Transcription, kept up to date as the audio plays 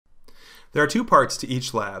There are two parts to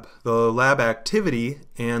each lab, the lab activity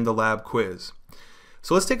and the lab quiz.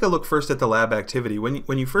 So let's take a look first at the lab activity.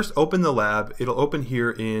 When you first open the lab, it'll open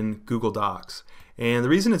here in Google Docs. And the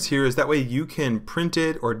reason it's here is that way you can print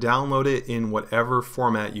it or download it in whatever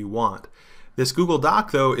format you want. This Google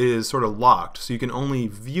Doc though is sort of locked, so you can only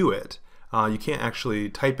view it. You can't actually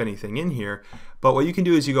type anything in here, but what you can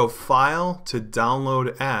do is you go File to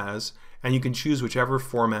Download As, and you can choose whichever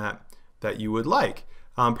format that you would like.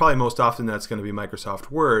 Probably most often that's going to be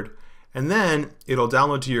Microsoft Word, and then it'll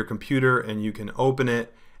download to your computer and you can open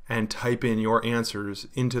it and type in your answers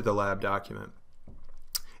into the lab document.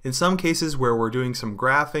 In some cases where we're doing some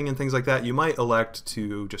graphing and things like that, you might elect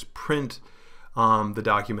to just print the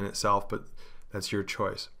document itself, but that's your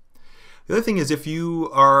choice. The other thing is, if you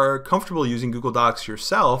are comfortable using Google Docs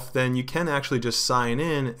yourself, then you can actually just sign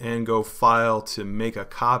in and go File to Make a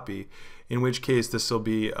Copy, in which case this will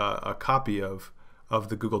be a copy of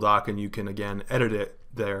the Google Doc, and you can again edit it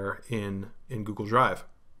there in Google Drive.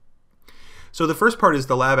 So the first part is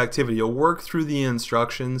the lab activity. You'll work through the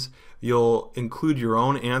instructions. You'll include your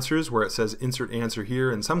own answers where it says insert answer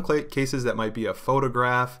here. In some cases that might be a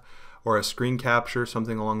photograph or a screen capture,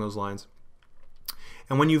 something along those lines.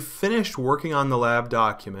 And when you've finished working on the lab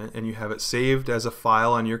document and you have it saved as a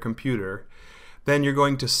file on your computer, then you're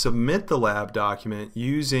going to submit the lab document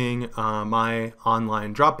using my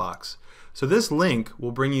online Dropbox. So this link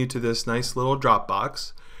will bring you to this nice little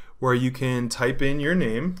Dropbox where you can type in your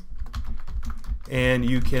name and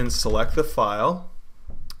you can select the file.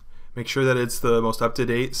 Make sure that it's the most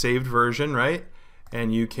up-to-date saved version, right?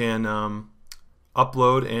 And you can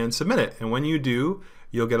upload and submit it. And when you do,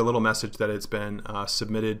 you'll get a little message that it's been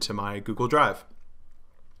submitted to my Google Drive.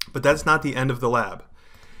 But that's not the end of the lab.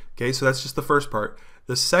 Okay, so that's just the first part.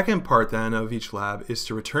 The second part then of each lab is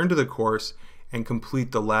to return to the course and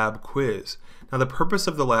complete the lab quiz. Now the purpose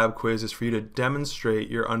of the lab quiz is for you to demonstrate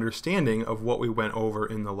your understanding of what we went over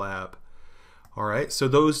in the lab. Alright, so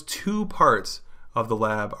those two parts of the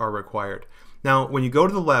lab are required. Now when you go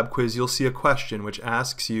to the lab quiz, you'll see a question which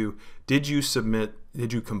asks you, did you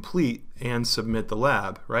complete and submit the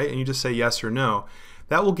lab, right? And you just say yes or no.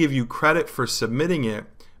 That will give you credit for submitting it,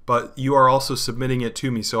 but you are also submitting it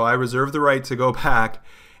to me. So I reserve the right to go back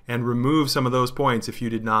and remove some of those points if you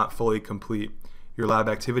did not fully complete your lab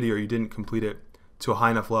activity or you didn't complete it to a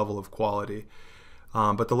high enough level of quality.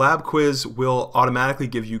 But the lab quiz will automatically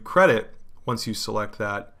give you credit once you select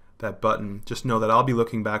that button. Just know that I'll be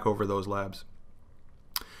looking back over those labs.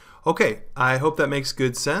 Okay, I hope that makes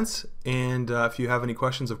good sense, and if you have any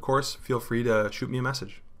questions, of course, feel free to shoot me a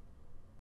message.